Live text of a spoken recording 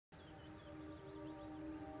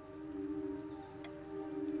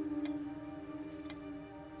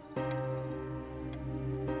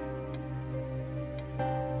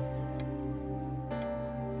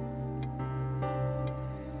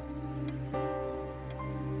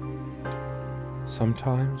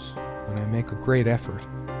Sometimes, when I make a great effort,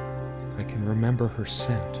 I can remember her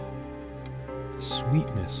scent, the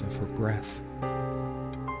sweetness of her breath.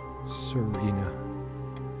 Serena.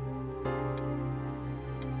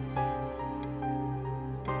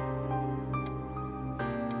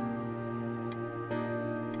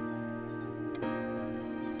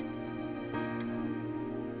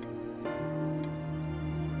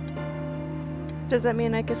 Does that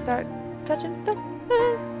mean I can start touching stuff?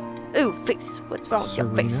 Ooh, face. What's wrong with your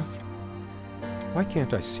face? Why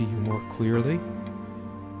can't I see you more clearly?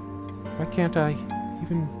 Why can't I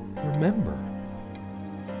even remember?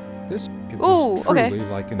 It was truly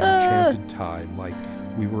like an enchanted time, like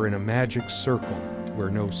we were in a magic circle where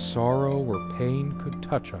no sorrow or pain could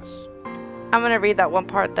touch us. I'm gonna read that one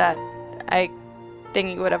part that I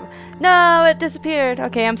think you would have. No, it disappeared.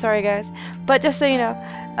 Okay, I'm sorry, guys. But just so you know,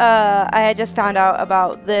 I had just found out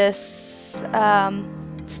about this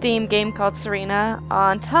Steam game called Serena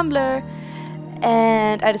on Tumblr,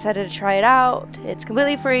 and I decided to try it out. It's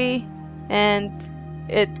completely free, and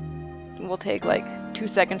it will take like 2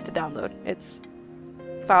 seconds to download. Its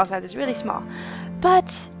file size is really small.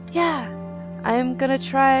 But yeah, I'm gonna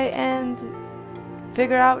try and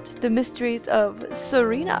figure out the mysteries of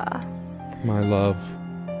Serena. My love.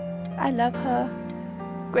 I love her.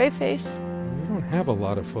 Gray face. We don't have a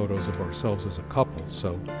lot of photos of ourselves as a couple,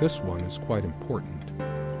 so this one is quite important.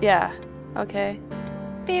 Yeah, okay.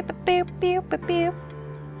 Beep, beep, beep, beep, beep.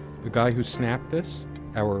 The guy who snapped this,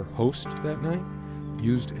 our host that night,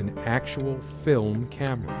 used an actual film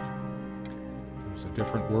camera. It was a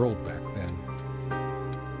different world back then.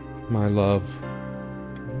 My love.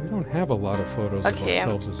 We don't have a lot of photos of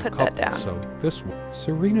ourselves as a couple, so this one.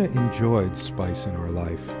 Serena enjoyed spice in her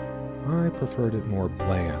life. I preferred it more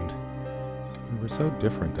bland. We were so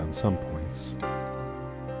different on some points.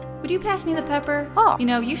 Would you pass me the pepper? Oh. You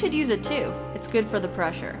know, you should use it too. It's good for the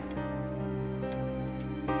pressure.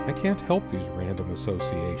 I can't help these random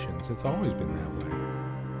associations. It's always been that way.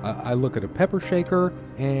 I look at a pepper shaker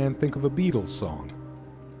and think of a Beatles song.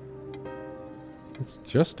 It's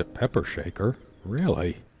just a pepper shaker,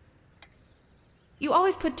 really. You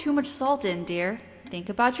always put too much salt in, dear. Think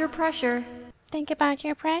about your pressure. Think about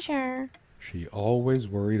your pressure. She always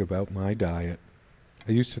worried about my diet.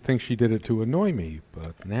 I used to think she did it to annoy me,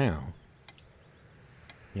 but now...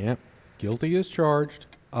 Yep, guilty as charged.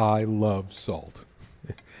 I love salt.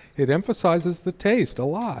 It emphasizes the taste a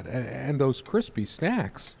lot, and those crispy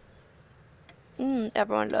snacks.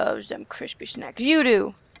 Everyone loves them crispy snacks. You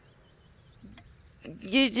do.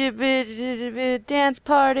 You do dance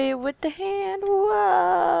party with the hand.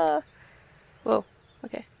 Whoa. Whoa.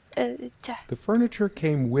 Okay. The furniture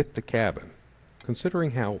came with the cabin.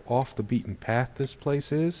 Considering how off the beaten path this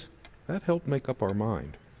place is, that helped make up our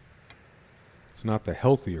mind. It's not the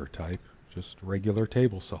healthier type, just regular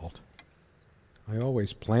table salt. I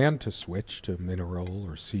always planned to switch to mineral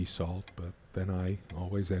or sea salt, but then I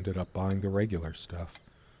always ended up buying the regular stuff.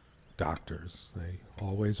 Doctors, they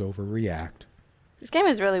always overreact. This game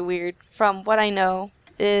is really weird. From what I know,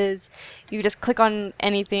 is you just click on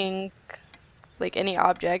anything, like any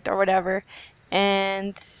object or whatever,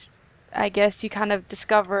 and I guess you kind of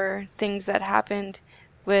discover things that happened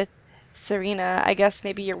with Serena. I guess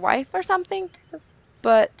maybe your wife or something.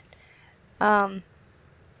 But,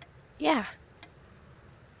 yeah.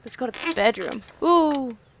 Let's go to the bedroom.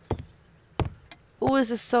 Ooh! Ooh,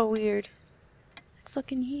 this is so weird. Let's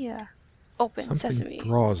look in here. Open sesame. Something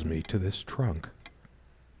draws me to this trunk.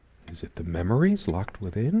 Is it the memories locked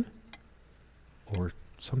within? Or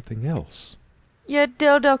something else? Your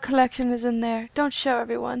dildo collection is in there. Don't show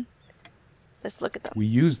everyone. Let's look at them. We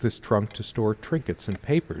use this trunk to store trinkets and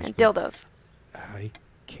papers. And dildos. I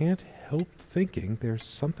can't help thinking there's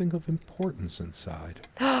something of importance inside.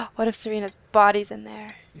 What if Serena's body's in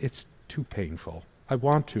there? It's too painful. I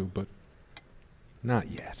want to, but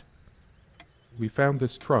not yet. We found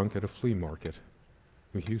this trunk at a flea market.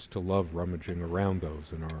 We used to love rummaging around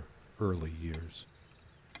those in our early years.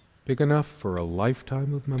 Big enough for a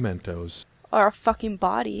lifetime of mementos. Or a fucking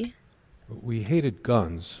body. We hated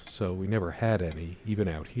guns, so we never had any, even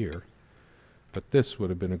out here. But this would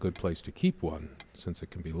have been a good place to keep one, since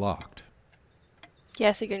it can be locked.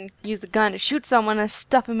 Yes, you can use the gun to shoot someone and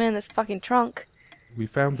stuff him in this fucking trunk. We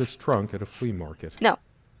found this trunk at a flea market. No.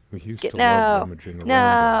 We used to love rummaging around.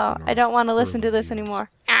 No, I don't want to listen to this anymore.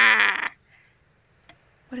 Ah!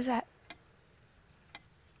 What is that?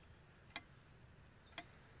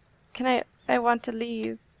 I want to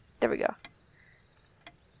leave. There we go.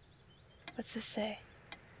 What's this say?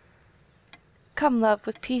 Come, love,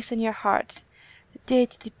 with peace in your heart. Come,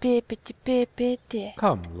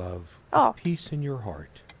 love, with peace in your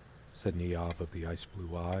heart. said Niamh of the ice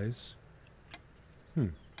blue eyes.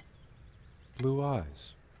 Blue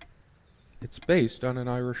eyes. It's based on an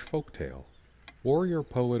Irish folktale. Warrior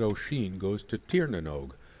poet O'Sheen goes to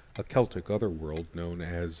Tirnanog, a Celtic otherworld known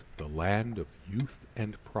as the Land of Youth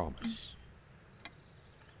and Promise.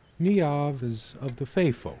 Niamh is of the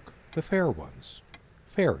Fey folk, the fair ones,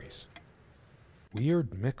 fairies.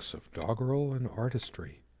 Weird mix of doggerel and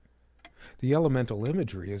artistry. The elemental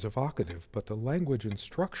imagery is evocative, but the language and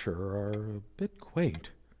structure are a bit quaint.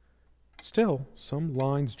 Still, some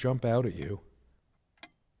lines jump out at you.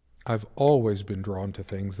 I've always been drawn to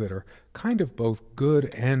things that are kind of both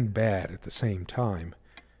good and bad at the same time.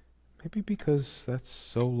 Maybe because that's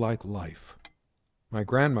so like life. My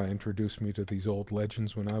grandma introduced me to these old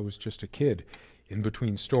legends when I was just a kid, in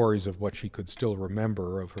between stories of what she could still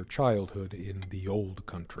remember of her childhood in the old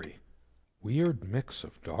country. Weird mix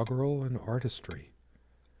of doggerel and artistry.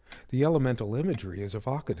 The elemental imagery is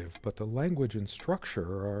evocative, but the language and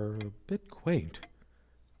structure are a bit quaint.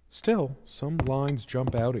 Still, some lines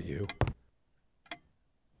jump out at you.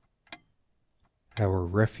 Our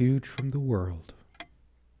refuge from the world.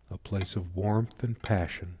 A place of warmth and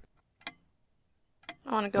passion.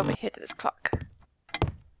 I want to go over here to this clock.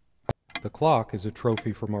 The clock is a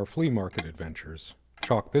trophy from our flea market adventures.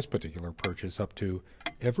 Chalk this particular purchase up to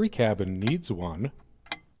every cabin needs one.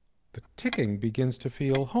 The ticking begins to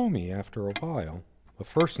feel homey after a while. The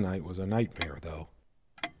first night was a nightmare, though.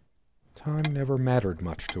 Time never mattered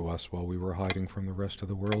much to us while we were hiding from the rest of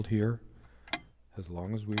the world here, as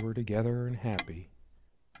long as we were together and happy.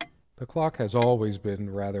 The clock has always been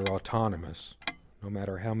rather autonomous. No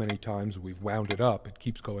matter how many times we've wound it up, it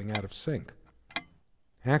keeps going out of sync.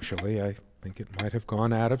 Actually, I think it might have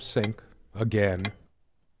gone out of sync again.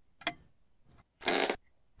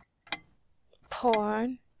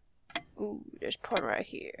 Porn. Ooh, there's porn right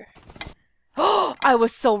here. Oh, I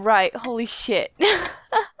was so right. Holy shit.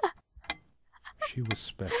 She was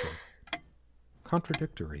special.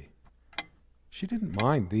 Contradictory. She didn't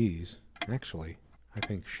mind these. Actually, I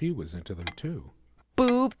think she was into them too.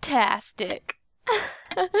 Boobtastic.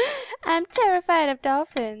 I'm terrified of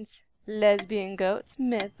dolphins. Lesbian goats,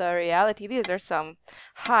 myth or reality. These are some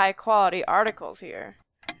high quality articles here.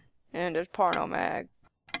 And there's Porno Mag.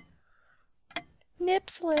 Nip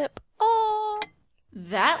slip. Oh.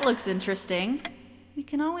 That looks interesting. We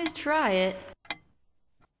can always try it.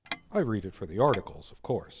 I read it for the articles, of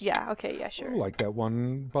course. Yeah, okay, yeah, sure. Like that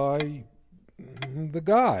one by the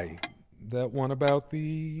guy. That one about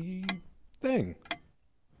the thing.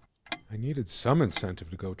 I needed some incentive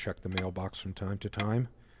to go check the mailbox from time to time.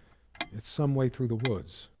 It's some way through the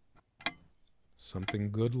woods.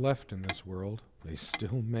 Something good left in this world. They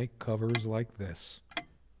still make covers like this.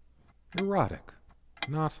 Erotic,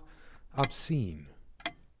 not obscene.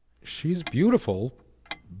 She's beautiful,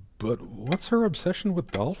 but what's her obsession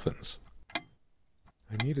with dolphins?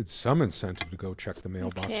 I needed some incentive to go check the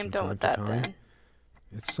mailbox from time to time. Then.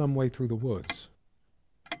 It's some way through the woods.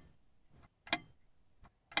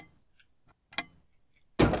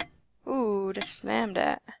 Ooh, just slammed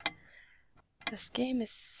that. This game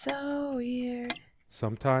is so weird.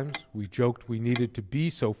 Sometimes we joked we needed to be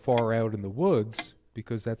so far out in the woods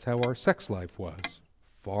because that's how our sex life was.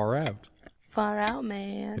 Far out. Far out,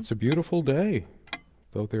 man. It's a beautiful day,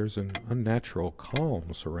 though there's an unnatural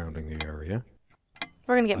calm surrounding the area.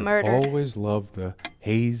 We're gonna get murdered. I've always loved the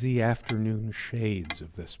hazy afternoon shades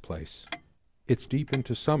of this place. It's deep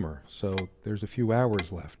into summer, so there's a few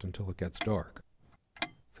hours left until it gets dark. The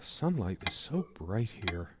sunlight is so bright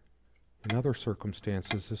here. In other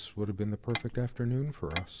circumstances, this would have been the perfect afternoon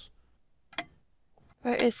for us.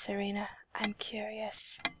 Where is Serena? I'm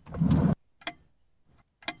curious.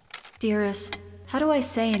 Dearest, how do I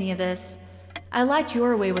say any of this? I like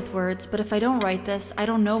your way with words, but if I don't write this, I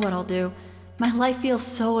don't know what I'll do. My life feels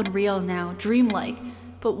so unreal now, dreamlike,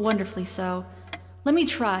 but wonderfully so. Let me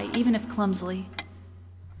try, even if clumsily.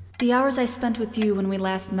 The hours I spent with you when we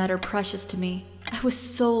last met are precious to me. I was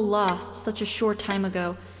so lost such a short time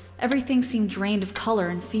ago. Everything seemed drained of color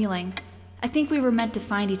and feeling. I think we were meant to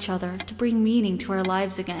find each other, to bring meaning to our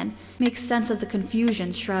lives again, make sense of the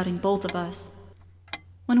confusion shrouding both of us.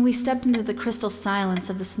 When we stepped into the crystal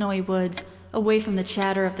silence of the snowy woods, away from the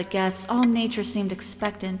chatter of the guests, all nature seemed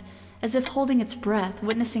expectant, as if holding its breath,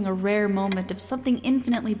 witnessing a rare moment of something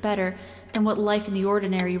infinitely better than what life in the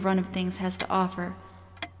ordinary run of things has to offer.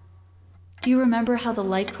 Do you remember how the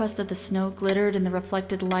light crust of the snow glittered in the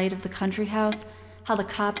reflected light of the country house? How the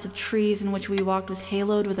copse of trees in which we walked was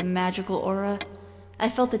haloed with a magical aura? I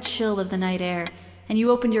felt the chill of the night air, and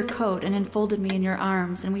you opened your coat and enfolded me in your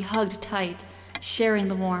arms, and we hugged tight, sharing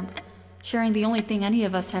the warmth, sharing the only thing any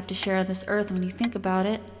of us have to share on this earth when you think about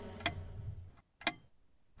it.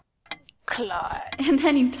 Claude. And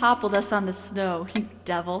then you toppled us on the snow, you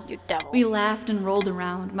devil. You devil. We laughed and rolled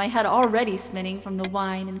around, my head already spinning from the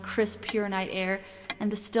wine and crisp pure night air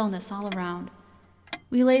and the stillness all around.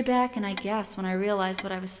 We lay back and I gasped when I realized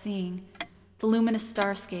what I was seeing. The luminous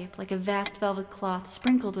starscape, like a vast velvet cloth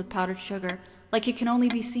sprinkled with powdered sugar, like it can only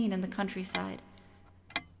be seen in the countryside.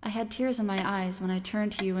 I had tears in my eyes when I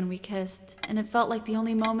turned to you and we kissed, and it felt like the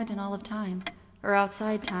only moment in all of time, or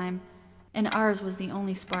outside time, and ours was the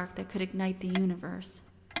only spark that could ignite the universe.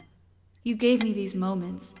 You gave me these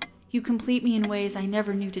moments. You complete me in ways I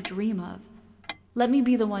never knew to dream of. Let me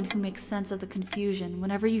be the one who makes sense of the confusion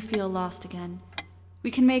whenever you feel lost again. We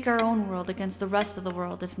can make our own world against the rest of the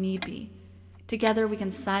world if need be. Together we can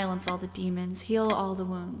silence all the demons, heal all the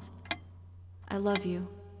wounds. I love you.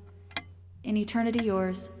 In eternity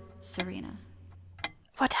yours, Serena.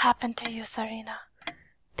 What happened to you, Serena?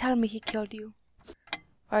 Tell me he killed you.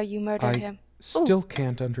 Or you murdered him. Still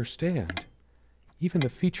can't understand. Even the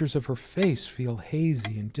features of her face feel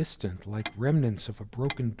hazy and distant, like remnants of a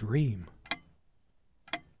broken dream.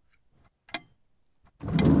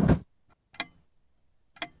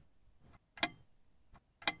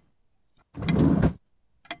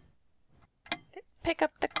 Pick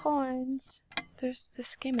up the coins.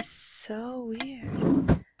 This game is so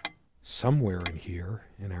weird. Somewhere in here,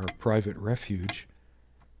 in our private refuge,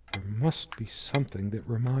 there must be something that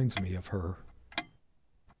reminds me of her.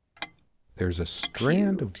 There's a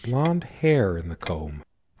strand of blonde hair in the comb.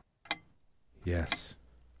 Yes,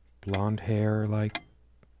 blonde hair like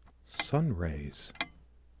sun rays.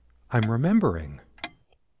 I'm remembering.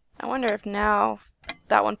 I wonder if now,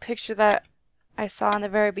 that one picture that I saw in the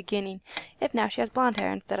very beginning, if now she has blonde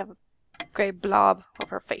hair instead of a gray blob of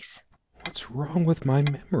her face. What's wrong with my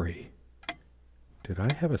memory? Did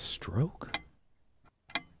I have a stroke?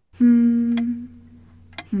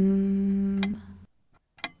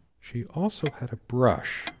 She also had a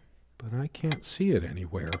brush, but I can't see it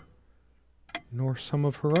anywhere, nor some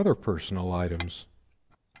of her other personal items.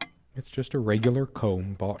 It's just a regular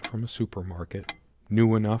comb bought from a supermarket,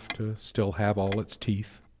 new enough to still have all its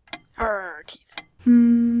teeth. Her teeth.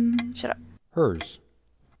 Shut up. Hers.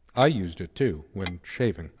 I used it too, when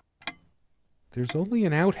shaving. There's only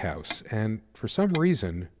an outhouse, and for some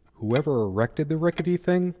reason, whoever erected the rickety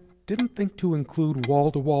thing didn't think to include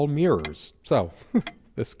wall-to-wall mirrors, so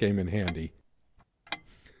this came in handy.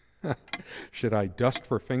 Should I dust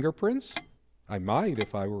for fingerprints? I might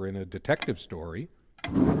if I were in a detective story.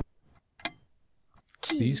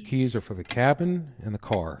 These keys are for the cabin and the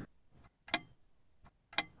car.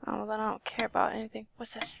 Oh, well, then I don't care about anything.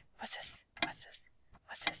 What's this? What's this? What's this?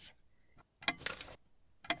 What's this?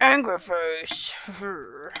 Angry face.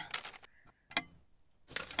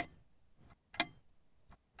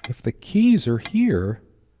 If the keys are here,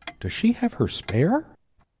 does she have her spare?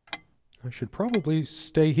 I should probably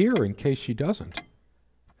stay here in case she doesn't.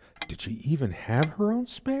 Did she even have her own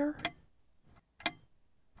spare?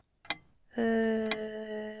 How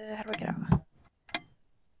do I get out?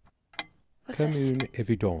 What's Comme this? une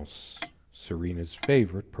évidence, Serena's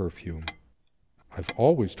favorite perfume. I've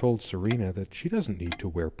always told Serena that she doesn't need to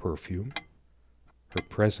wear perfume. Her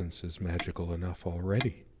presence is magical enough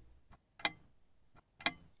already.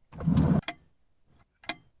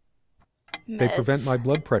 They prevent my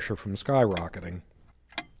blood pressure from skyrocketing.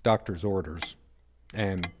 Doctor's orders.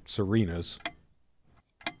 And Serena's.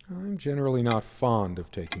 I'm generally not fond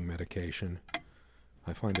of taking medication.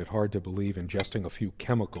 I find it hard to believe ingesting a few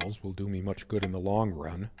chemicals will do me much good in the long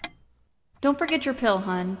run. Don't forget your pill,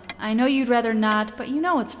 hun. I know you'd rather not, but you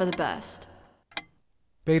know it's for the best.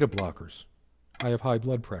 Beta blockers. I have high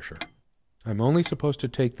blood pressure. I'm only supposed to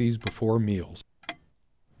take these before meals.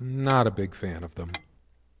 Not a big fan of them.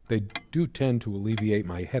 They do tend to alleviate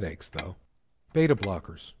my headaches, though. Beta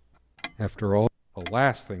blockers. After all, the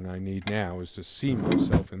last thing I need now is to see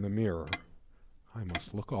myself in the mirror. I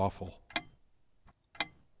must look awful.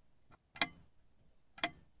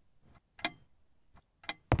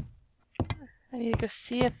 I need to go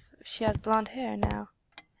see if she has blonde hair now.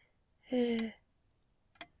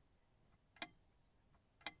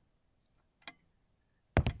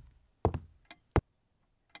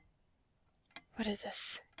 What is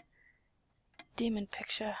this? Demon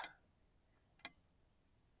picture.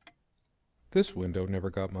 This window never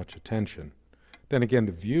got much attention. Then again,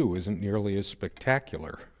 the view isn't nearly as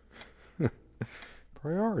spectacular.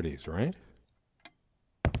 Priorities, right?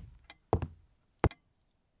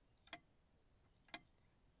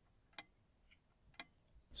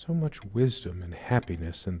 So much wisdom and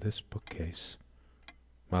happiness in this bookcase.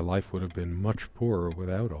 My life would have been much poorer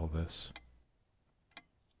without all this.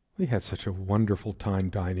 We had such a wonderful time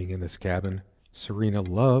dining in this cabin, Serena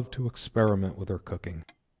loved to experiment with her cooking.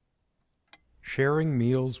 Sharing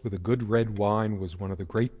meals with a good red wine was one of the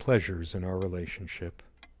great pleasures in our relationship,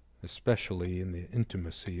 especially in the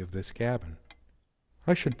intimacy of this cabin.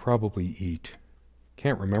 I should probably eat.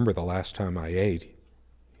 Can't remember the last time I ate,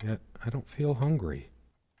 yet I don't feel hungry.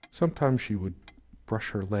 Sometimes she would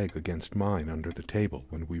brush her leg against mine under the table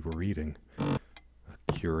when we were eating. A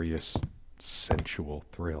curious, sensual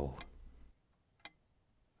thrill.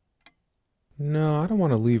 No, I don't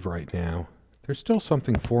want to leave right now. There's still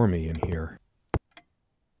something for me in here.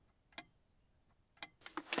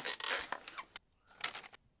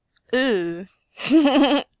 Ooh.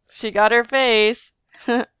 She got her face.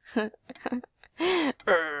 I'm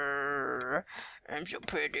so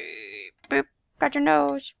pretty. Boop. Got your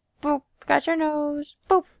nose. Boop. Got your nose.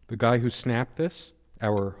 Boop. The guy who snapped this,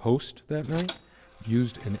 our host that night,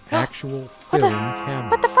 used an actual What the- film camera.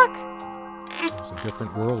 What the fuck? It was a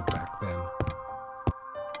different world back then.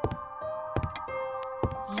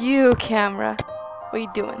 You, camera. What are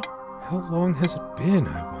you doing? How long has it been,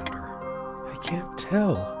 I wonder? I can't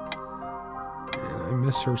tell. And I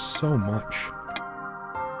miss her so much.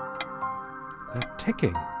 That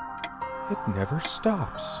ticking. It never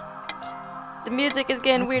stops. The music is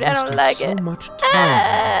getting I've weird. I don't wasted like so it. much time.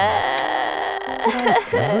 Would I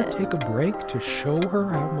ever take a break to show her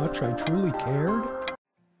how much I truly cared?